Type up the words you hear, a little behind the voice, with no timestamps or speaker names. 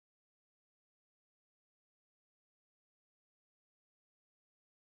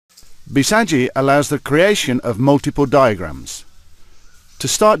Bizagi allows the creation of multiple diagrams. To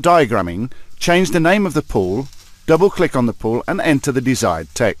start diagramming, change the name of the pool, double-click on the pool and enter the desired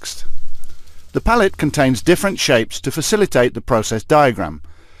text. The palette contains different shapes to facilitate the process diagram.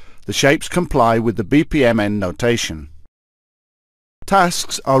 The shapes comply with the BPMN notation.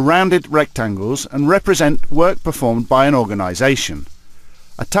 Tasks are rounded rectangles and represent work performed by an organization.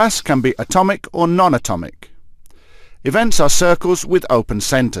 A task can be atomic or non-atomic. Events are circles with open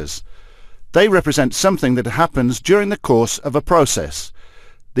centers. They represent something that happens during the course of a process.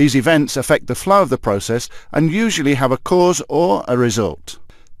 These events affect the flow of the process and usually have a cause or a result.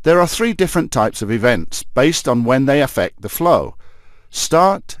 There are three different types of events based on when they affect the flow: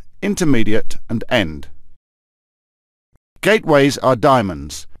 start, intermediate and end. Gateways are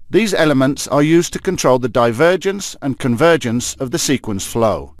diamonds. These elements are used to control the divergence and convergence of the sequence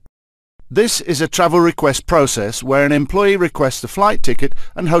flow. This is a travel request process where an employee requests a flight ticket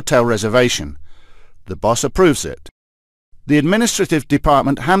and hotel reservation. The boss approves it. The administrative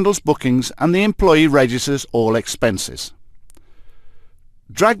department handles bookings and the employee registers all expenses.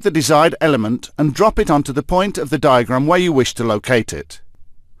 Drag the desired element and drop it onto the point of the diagram where you wish to locate it.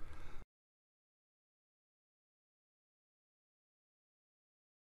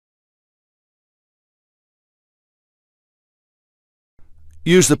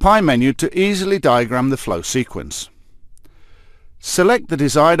 Use the pie menu to easily diagram the flow sequence. Select the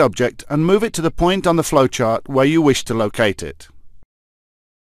desired object and move it to the point on the flowchart where you wish to locate it.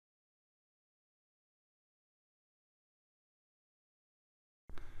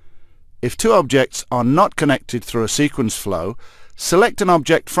 If two objects are not connected through a sequence flow, select an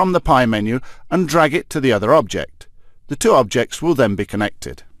object from the pie menu and drag it to the other object. The two objects will then be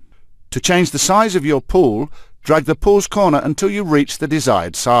connected. To change the size of your pool, drag the pool's corner until you reach the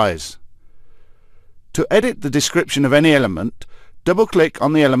desired size. To edit the description of any element, double-click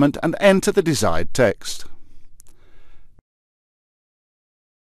on the element and enter the desired text.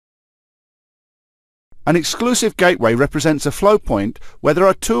 An exclusive gateway represents a flow point where there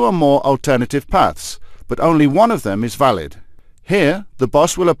are two or more alternative paths, but only one of them is valid. Here, the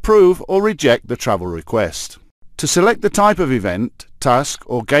boss will approve or reject the travel request. To select the type of event, task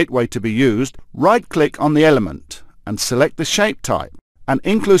or gateway to be used, right-click on the element and select the shape type. An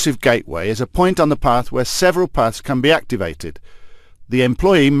inclusive gateway is a point on the path where several paths can be activated. The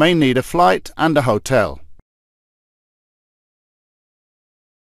employee may need a flight and a hotel.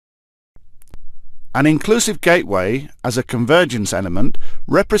 An inclusive gateway, as a convergence element,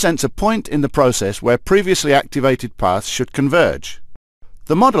 represents a point in the process where previously activated paths should converge.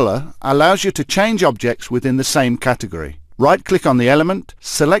 The modeler allows you to change objects within the same category. Right-click on the element,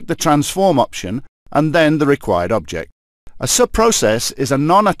 select the transform option, and then the required object. A subprocess is a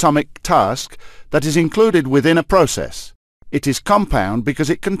non-atomic task that is included within a process. It is compound because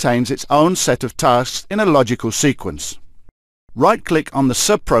it contains its own set of tasks in a logical sequence. Right-click on the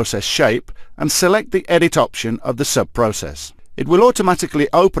subprocess shape and select the Edit option of the subprocess. It will automatically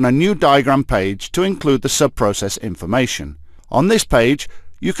open a new diagram page to include the subprocess information. On this page,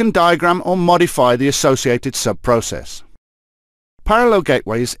 you can diagram or modify the associated subprocess. Parallel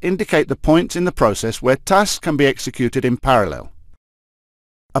gateways indicate the points in the process where tasks can be executed in parallel.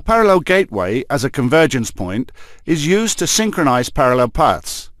 A parallel gateway, as a convergence point, is used to synchronize parallel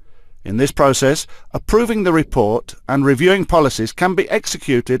paths. In this process, approving the report and reviewing policies can be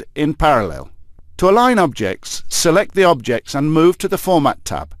executed in parallel. To align objects, select the objects and move to the Format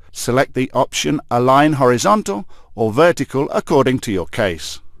tab. Select the option Align Horizontal or Vertical according to your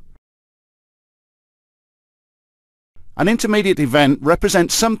case. An intermediate event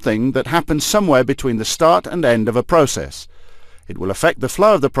represents something that happens somewhere between the start and end of a process. It will affect the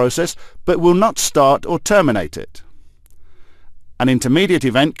flow of the process but will not start or terminate it. An intermediate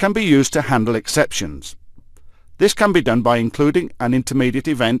event can be used to handle exceptions. This can be done by including an intermediate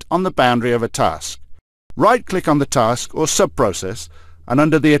event on the boundary of a task. Right-click on the task or subprocess and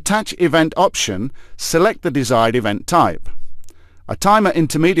under the Attach Event option, select the desired event type. A timer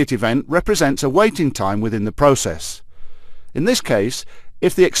intermediate event represents a waiting time within the process. In this case,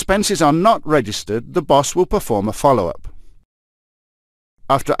 if the expenses are not registered, the boss will perform a follow-up.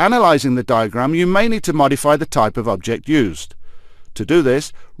 After analyzing the diagram, you may need to modify the type of object used. To do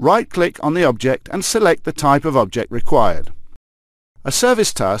this, right-click on the object and select the type of object required. A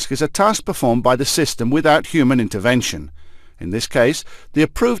service task is a task performed by the system without human intervention. In this case, the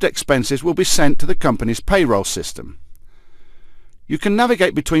approved expenses will be sent to the company's payroll system. You can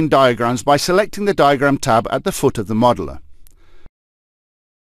navigate between diagrams by selecting the Diagram tab at the foot of the modeler.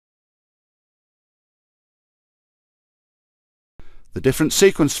 The different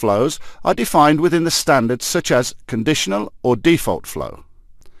sequence flows are defined within the standards such as conditional or default flow.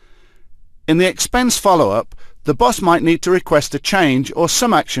 In the expense follow-up, the boss might need to request a change or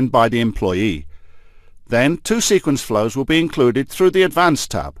some action by the employee. Then 2 sequence flows will be included through the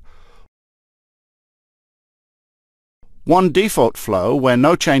Advanced tab. One default flow where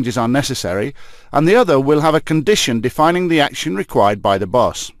no changes are necessary, and the other will have a condition defining the action required by the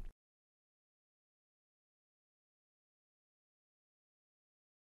boss.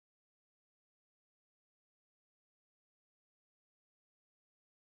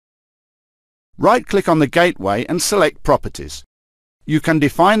 Right-click on the gateway and select Properties. You can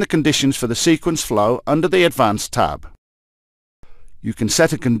define the conditions for the sequence flow under the Advanced tab. You can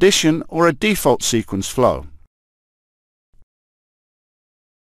set a condition or a default sequence flow.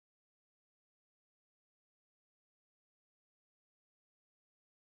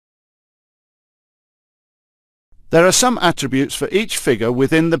 There are some attributes for each figure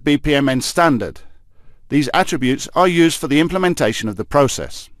within the BPMN standard. These attributes are used for the implementation of the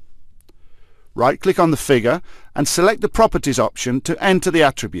process. Right-click on the figure and select the Properties option to enter the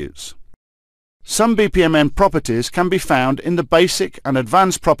attributes. Some BPMN properties can be found in the Basic and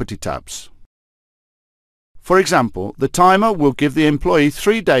Advanced Property tabs. For example, the timer will give the employee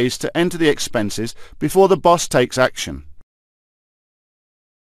 3 days to enter the expenses before the boss takes action.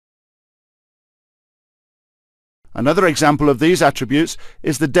 Another example of these attributes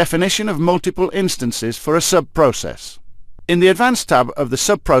is the definition of multiple instances for a sub-process. In the Advanced tab of the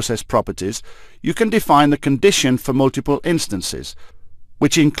sub-process properties, you can define the condition for multiple instances,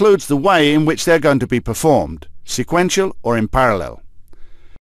 which includes the way in which they are going to be performed, sequential or in parallel.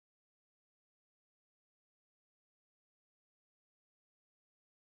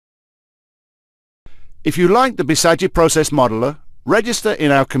 If you like the Bizagi Process Modeler, register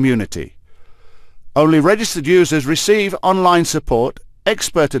in our community. Only registered users receive online support,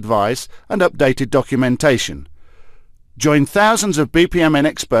 expert advice and updated documentation. Join thousands of BPMN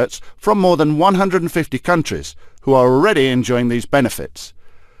experts from more than 150 countries who are already enjoying these benefits.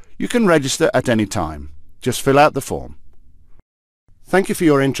 You can register at any time. Just fill out the form. Thank you for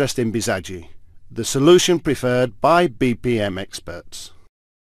your interest in Bizagi, the solution preferred by BPM experts.